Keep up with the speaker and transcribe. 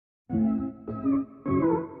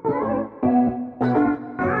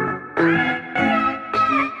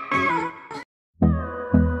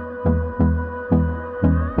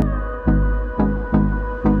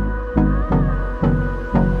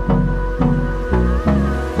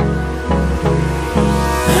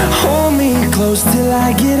close till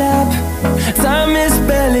I get up. Time is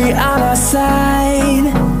barely on our side.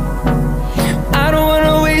 I don't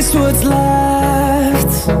wanna waste what's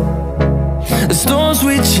left. The storms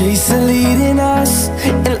we chase are leading us,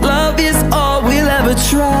 and love is all we'll ever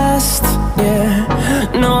trust. Yeah,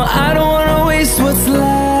 no, I don't wanna waste what's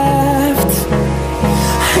left.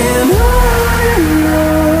 And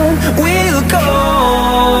on we'll go,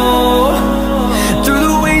 through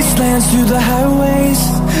the wastelands, through the highways,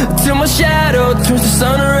 till my shadow turns to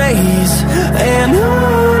sun rays. And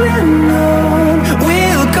on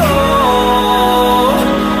we'll go,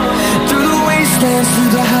 through the wastelands,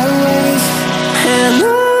 through the highways, and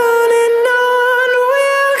on we'll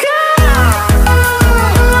go.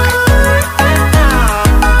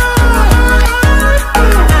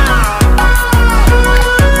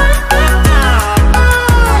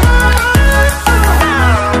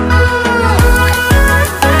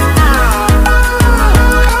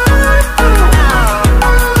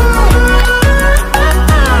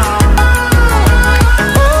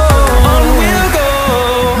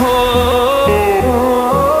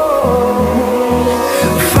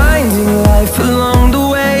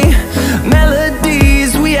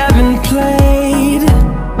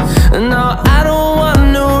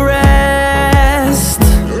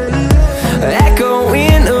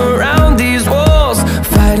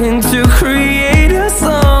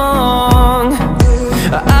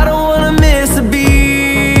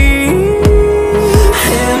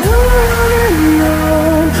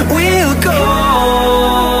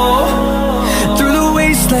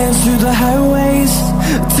 Through the highways,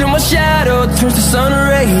 till my shadow turns to sun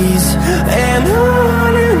rays. And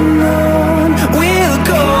on we'll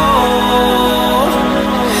go,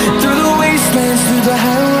 through the wastelands, through the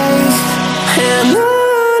highways, and on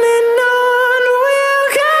we'll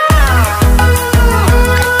go.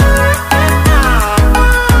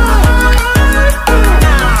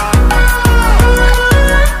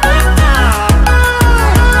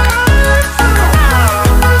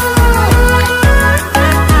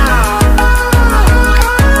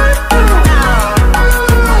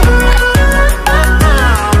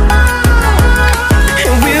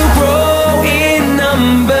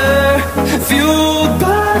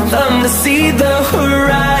 See the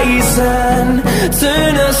horizon,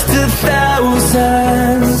 turn us to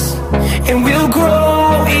thousands, and we'll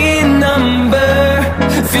grow in number,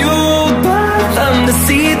 fueled by them to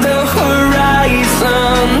see the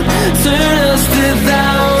horizon, turn us to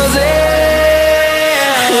thousands.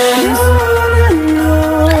 And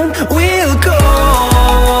on we'll go,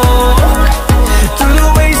 through the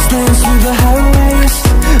wastelands, through the highways,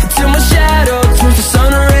 till my shadow turns to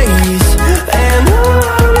sun rays. And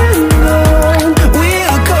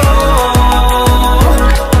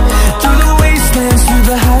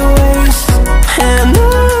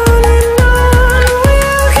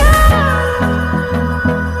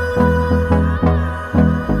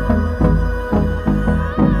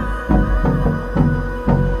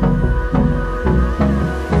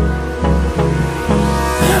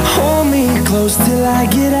close till I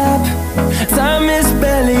get up. Time is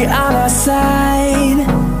barely on our side.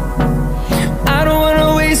 I don't wanna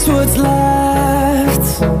waste what's left.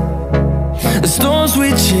 The storms we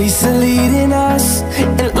chase are leading us,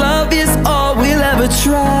 and love is all we'll ever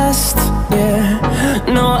trust. Yeah,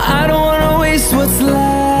 no, I don't wanna waste what's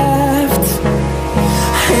left.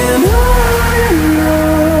 And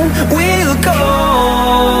on we'll go,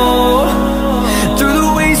 through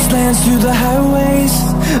the wastelands, through the highways,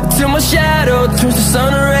 till my shadow turns to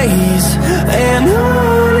sun rays. And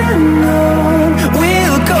on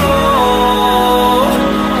we'll go,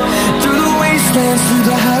 through the wastelands, through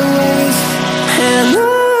the highways, and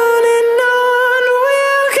on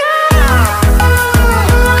we'll go.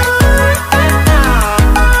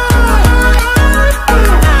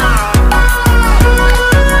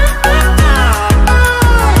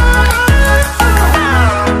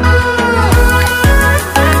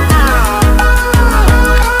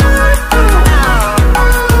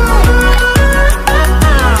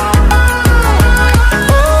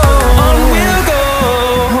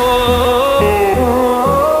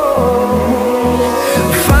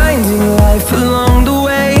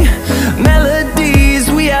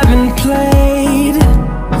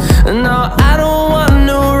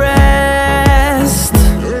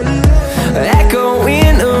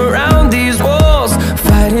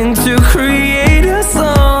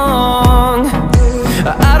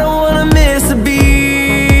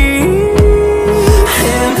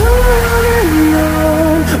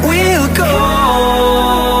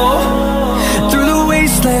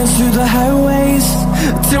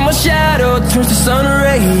 turns to sun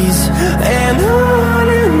rays, and on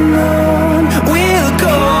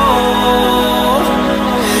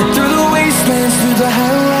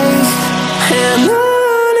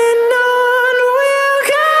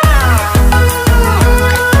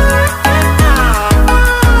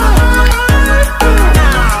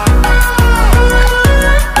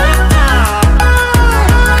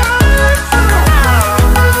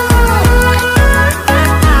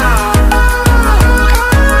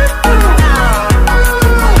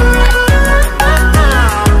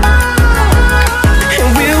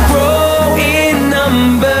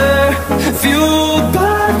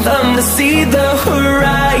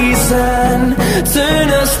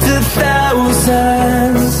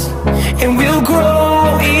and we'll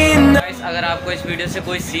grow in. अगर आपको इस video से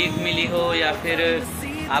कोई सीख मिली हो या फिर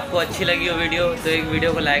आपको अच्छी लगी हो वीडियो, तो एक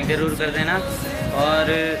वीडियो को लाइक ज़रूर कर देना।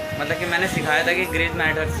 और मतलब कि मैंने सिखाया था कि ग्रेज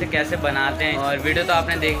मैटर से कैसे बनाते हैं, और वीडियो तो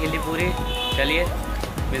आपने देख ली पूरी। चलिए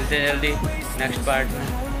मिलते हैं जल्दी नेक्स्ट पार्ट में।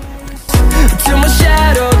 Till my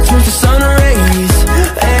shadow turns to sun rays.